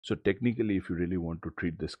So technically, if you really want to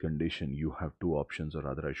treat this condition, you have two options, or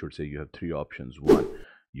rather, I should say, you have three options. One,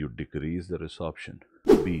 you decrease the resorption.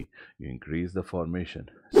 B, you increase the formation.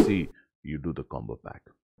 C, you do the combo pack.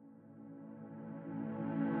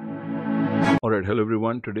 All right, hello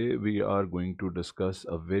everyone. Today we are going to discuss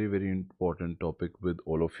a very important topic with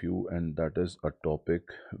all of you, and that is a topic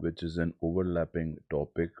which is an overlapping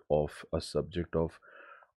topic of a subject of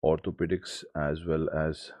orthopedics as well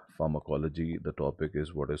as pharmacology. The topic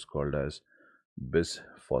is what is called as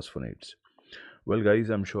bisphosphonates. Well, guys,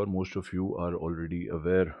 I'm sure most of you are already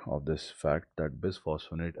aware of this fact that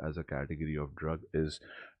bisphosphonate as a category of drug is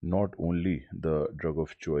not only the drug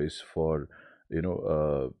of choice for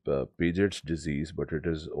Paget's disease, but it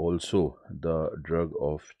is also the drug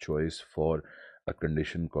of choice for a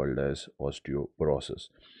condition called as osteoporosis.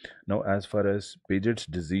 Now, as far as Paget's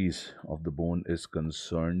disease of the bone is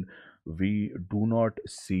concerned, we do not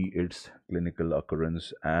see its clinical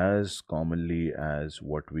occurrence as commonly as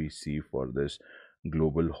what we see for this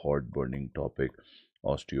global hot burning topic,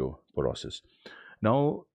 osteoporosis.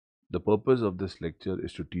 Now, the purpose of this lecture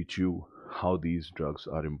is to teach you how these drugs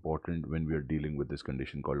are important when we are dealing with this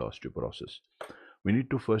condition called osteoporosis. We need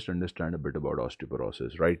to first understand a bit about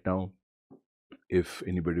osteoporosis. Right now, if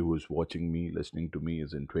anybody who is watching me, listening to me,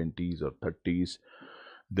 is in 20s or 30s,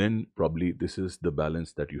 then probably this is the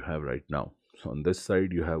balance that you have right now. So on this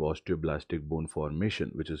side, you have osteoblastic bone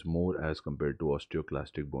formation, which is more as compared to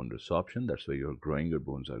osteoclastic bone resorption. That's why you're growing, your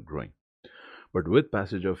bones are growing. But with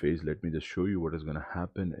passage of age, let me just show you what is going to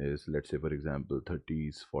happen is, let's say, for example,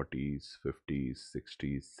 30s, 40s, 50s,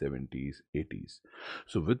 60s, 70s, 80s.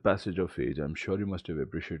 So with passage of age, I'm sure you must have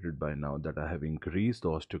appreciated by now that I have increased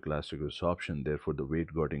the osteoclastic resorption. Therefore, the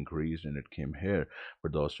weight got increased and it came here,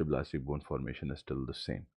 but the osteoblastic bone formation is still the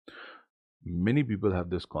same. Many people have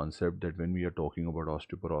this concept that when we are talking about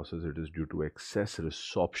osteoporosis, it is due to excess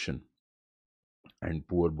resorption and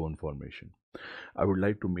poor bone formation. I would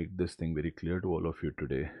like to make this thing very clear to all of you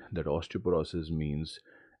today that osteoporosis means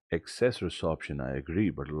excess resorption, I agree,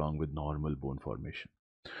 but along with normal bone formation.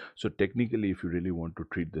 So technically, if you really want to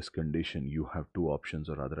treat this condition, you have two options,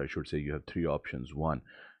 or rather, I should say, you have three options. One,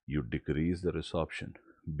 you decrease the resorption.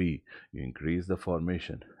 B, you increase the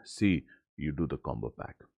formation. C, you do the combo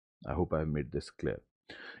pack. I hope I have made this clear.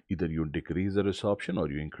 Either you decrease the resorption, or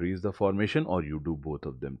you increase the formation, or you do both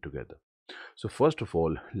of them together. So first of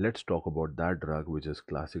all, let's talk about that drug which is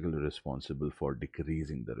classically responsible for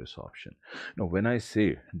decreasing the resorption. Now, when I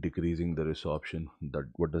say decreasing the resorption, that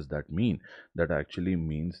what does that mean? That actually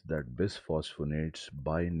means that bisphosphonates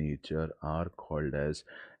by nature are called as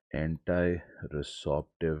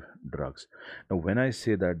anti-resorptive drugs. Now, when I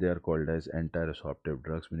say that they are called as anti-resorptive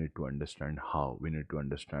drugs, we need to understand how. We need to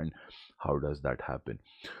understand how does that happen.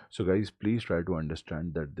 So guys, please try to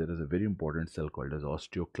understand that there is a very important cell called as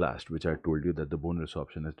osteoclast, which I told you that the bone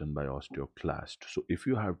resorption is done by osteoclast. So if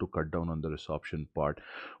you have to cut down on the resorption part,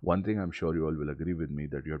 one thing I'm sure you all will agree with me,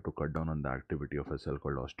 that you have to cut down on the activity of a cell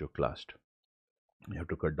called osteoclast. You have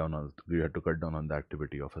to cut down on the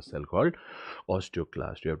activity of a cell called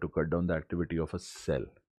osteoclast. You have to cut down the activity of a cell.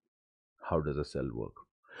 How does a cell work?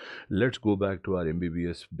 Let's go back to our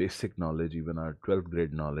MBBS basic knowledge, even our 12th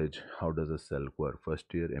grade knowledge. How does a cell work?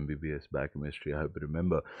 First year MBBS biochemistry, I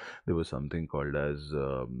remember there was something called as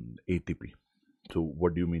ATP. So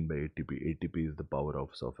what do you mean by ATP? ATP is the power of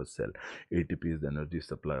a cell. ATP is the energy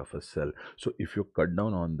supply of a cell. So if you cut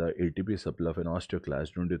down on the ATP supply of an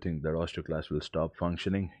osteoclast, don't you think that osteoclast will stop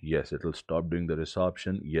functioning? Yes, it will stop doing the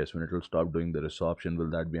resorption. Yes, when it will stop doing the resorption, will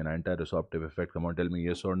that be an anti-resorptive effect? Come on, tell me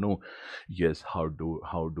yes or no. Yes. How do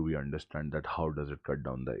we understand that? How does it cut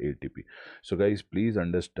down the ATP? So guys, please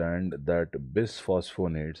understand that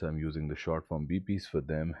bisphosphonates, I'm using the short form BPs for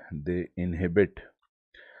them, they inhibit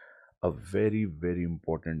a very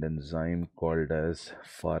important enzyme called as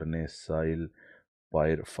farnesyl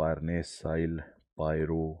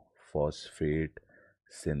pyrophosphate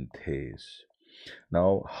synthase.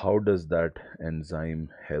 Now, how does that enzyme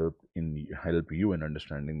help you in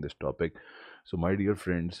understanding this topic? So my dear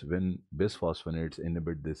friends, when bisphosphonates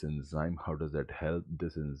inhibit this enzyme, how does that help?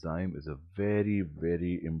 This enzyme is a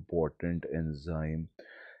very important enzyme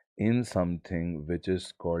in something which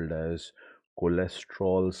is called as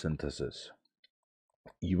cholesterol synthesis.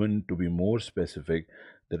 Even to be more specific,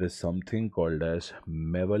 there is something called as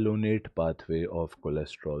mevalonate pathway of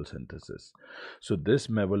cholesterol synthesis. So this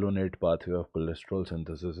mevalonate pathway of cholesterol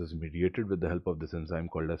synthesis is mediated with the help of this enzyme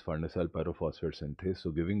called as farnesyl pyrophosphate synthase.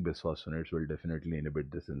 So giving bisphosphonates will definitely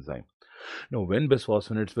inhibit this enzyme. Now, when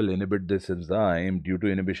bisphosphonates will inhibit this enzyme, due to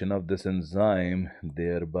inhibition of this enzyme,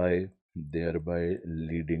 thereby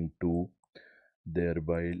leading to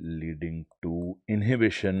thereby leading to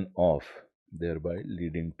inhibition of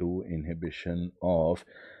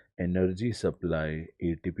energy supply,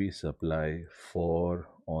 ATP supply for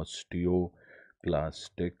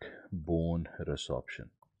osteoclastic bone resorption.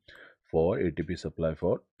 For ATP supply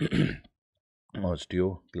for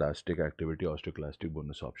osteoclastic bone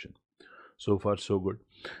resorption. So far, so good.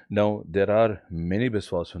 Now, there are many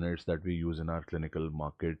bisphosphonates that we use in our clinical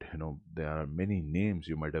market. There are many names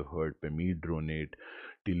you might have heard: pamidronate,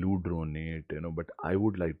 telludronate. But I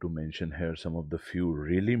would like to mention here some of the few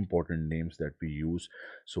really important names that we use.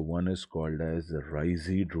 So one is called as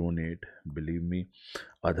rhizidronate. Believe me,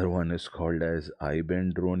 other one is called as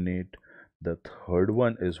ibendronate. The third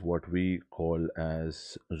one is what we call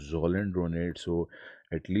as zolendronate. So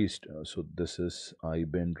at least, so this is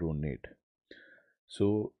ibendronate.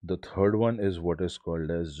 So the third one is what is called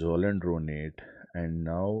as zolendronate. And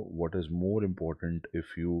now, what is more important,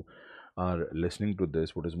 if you are listening to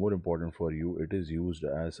this, what is more important for you, it is used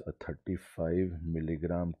as a 35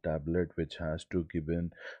 milligram tablet, which has to be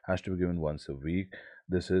given once a week.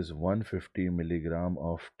 This is 150 milligram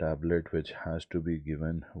of tablet, which has to be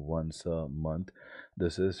given once a month.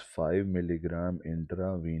 This is 5 milligram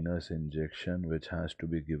intravenous injection, which has to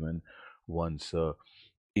be given once a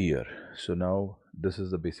year. So now this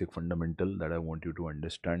is the basic fundamental that I want you to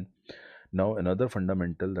understand. Now another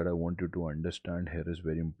fundamental that I want you to understand here is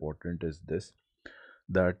very important, is this: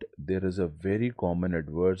 that there is a very common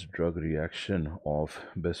adverse drug reaction of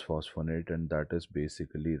bisphosphonate, and that is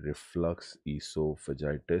basically reflux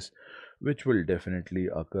esophagitis, which will definitely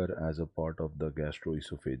occur as a part of the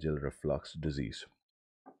gastroesophageal reflux disease.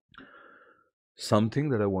 Something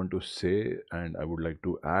that I want to say, and I would like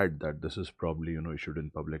to add, that this is probably issued in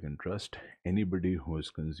public interest. Anybody who is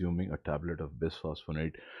consuming a tablet of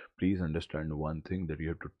bisphosphonate, please understand one thing: that you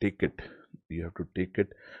have to take it. You have to take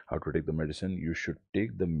it. How to take the medicine? You should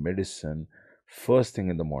take the medicine first thing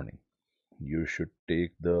in the morning. You should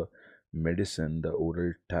take the medicine, the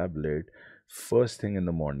oral tablet, first thing in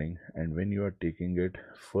the morning. And when you are taking it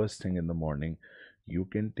first thing in the morning, you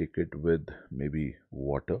can take it with maybe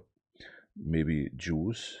water, maybe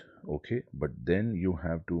juice, okay? But then you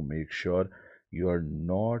have to make sure you are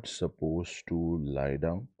not supposed to lie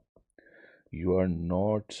down, you are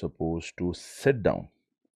not supposed to sit down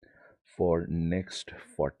for next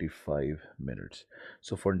 45 minutes.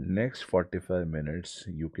 So for next 45 minutes,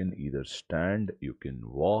 you can either stand, you can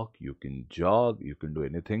walk, you can jog, you can do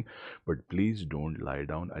anything, but please don't lie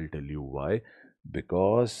down. I'll tell you why.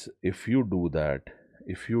 Because if you do that,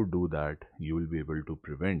 you will be able to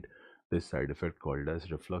prevent this side effect called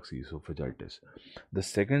as reflux esophagitis. The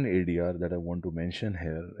second ADR that I want to mention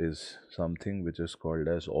here is something which is called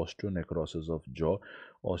as osteonecrosis of jaw,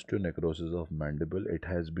 osteonecrosis of mandible. It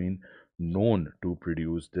has been known to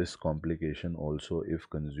produce this complication also if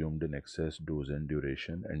consumed in excess dose and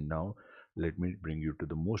duration. And now let me bring you to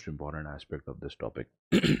the most important aspect of this topic.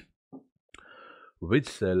 Which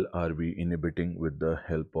cell are we inhibiting with the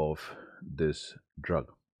help of this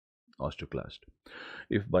drug, osteoclast?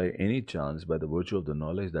 If by any chance, by the virtue of the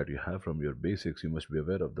knowledge that you have from your basics, you must be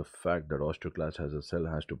aware of the fact that osteoclast has a cell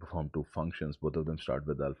has to perform two functions. Both of them start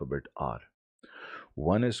with the alphabet R.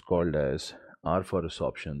 One is called as R for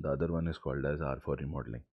resorption, the other one is called as R for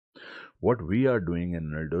remodeling. What we are doing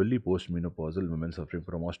in an elderly postmenopausal woman suffering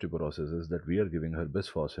from osteoporosis is that we are giving her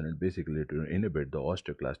bisphosphonate basically to inhibit the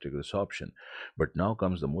osteoclastic resorption. But now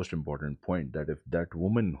comes the most important point, that if that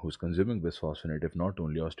woman who's consuming bisphosphonate, if not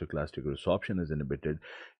only osteoclastic resorption is inhibited,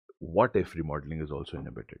 what if remodeling is also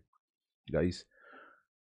inhibited? Guys,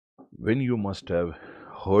 when you must have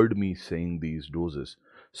heard me saying these doses,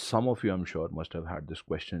 some of you, I'm sure, must have had this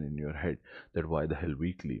question in your head, that why the hell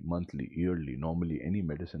weekly, monthly, yearly? Normally any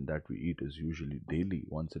medicine that we eat is usually daily,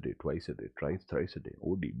 once a day, twice a day, thrice a day,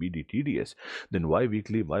 OD, BD, TDS. Then why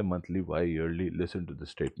weekly, why monthly, why yearly? Listen to the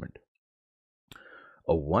statement.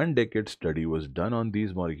 A 1 decade study was done on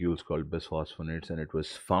these molecules called bisphosphonates, and it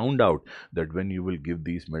was found out that when you will give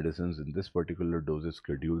these medicines in this particular dosage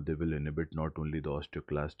schedule, they will inhibit not only the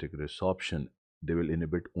osteoclastic resorption, they will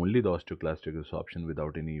inhibit only the osteoclastic resorption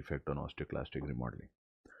without any effect on osteoclastic remodeling.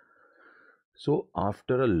 So,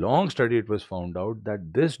 after a long study, it was found out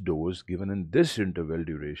that this dose given in this interval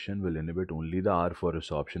duration will inhibit only the R for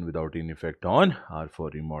resorption without any effect on R for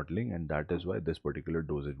remodeling, and that is why this particular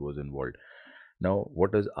dosage was involved. Now,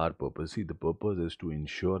 what is our purpose? See, the purpose is to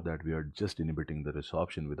ensure that we are just inhibiting the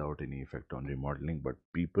resorption without any effect on remodeling. But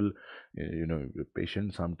people, the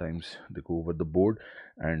patients, sometimes they go over the board,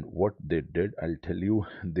 and what they did, I'll tell you,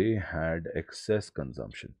 they had excess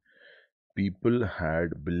consumption. People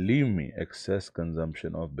had, believe me, excess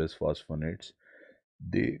consumption of bisphosphonates.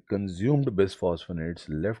 They consumed bisphosphonates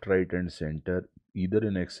left, right, and center, either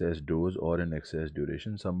in excess dose or in excess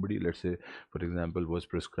duration. Somebody, let's say, for example, was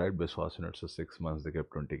prescribed bisphosphonates for 6 months, they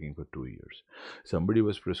kept on taking for 2 years. Somebody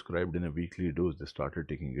was prescribed in a weekly dose, they started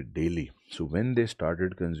taking it daily. So, when they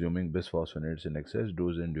started consuming bisphosphonates in excess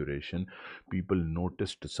dose and duration, people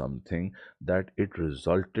noticed something, that it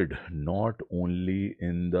resulted not only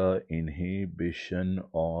in the inhibition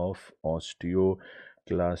of osteoclastic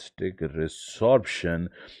resorption,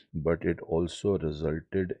 but it also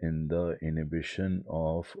resulted in the inhibition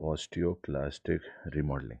of osteoclastic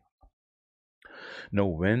remodeling. Now,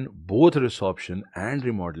 when both resorption and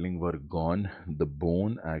remodeling were gone, the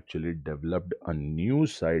bone actually developed a new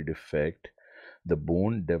side effect. The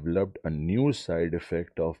bone developed a new side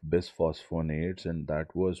effect of bisphosphonates, and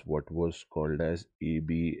that was what was called as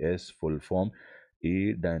ABS, full form,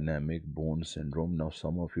 A dynamic bone syndrome. Now,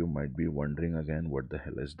 some of you might be wondering again, what the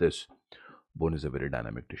hell is this? Bone is a very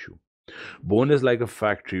dynamic tissue. Bone is like a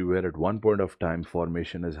factory where at one point of time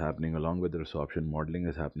formation is happening along with resorption, modeling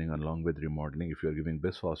is happening along with remodeling. If you are giving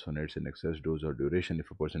bisphosphonates in excess dose or duration,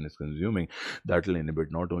 if a person is consuming, that will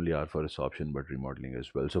inhibit not only R for resorption but remodeling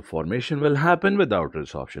as well. So formation will happen without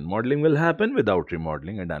resorption, modeling will happen without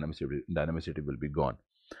remodeling, and dynamicity will be gone.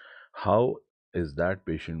 How is that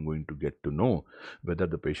patient going to get to know whether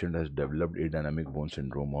the patient has developed a dynamic bone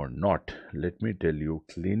syndrome or not? Let me tell you,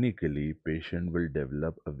 clinically, patient will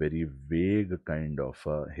develop a very vague kind of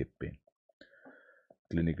hip pain.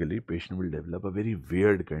 Clinically, patient will develop a very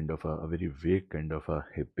weird kind of a very vague kind of a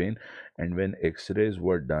hip pain, and when X-rays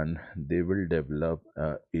were done, they will develop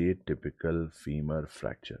a atypical femur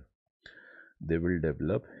fracture. They will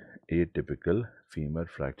develop atypical femur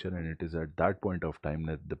fracture, and it is at that point of time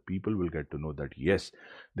that the people will get to know that yes,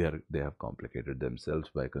 they have complicated themselves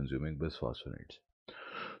by consuming bisphosphonates.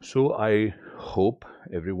 So I hope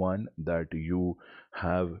everyone that you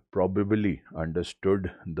have probably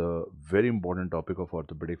understood the very important topic of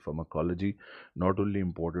orthopedic pharmacology, not only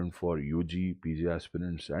important for UG, PG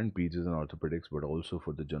aspirants and PGs in orthopedics, but also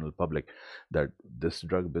for the general public, that this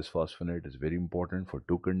drug bisphosphonate is very important for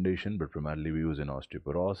two conditions, but primarily we use in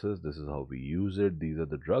osteoporosis. This is how we use it. These are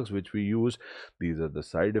the drugs which we use. These are the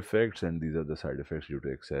side effects, and these are the side effects due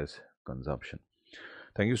to excess consumption.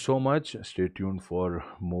 Thank you so much. Stay tuned for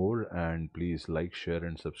more, and please like, share,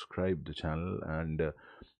 and subscribe the channel. And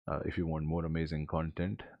if you want more amazing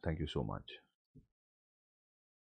content, thank you so much.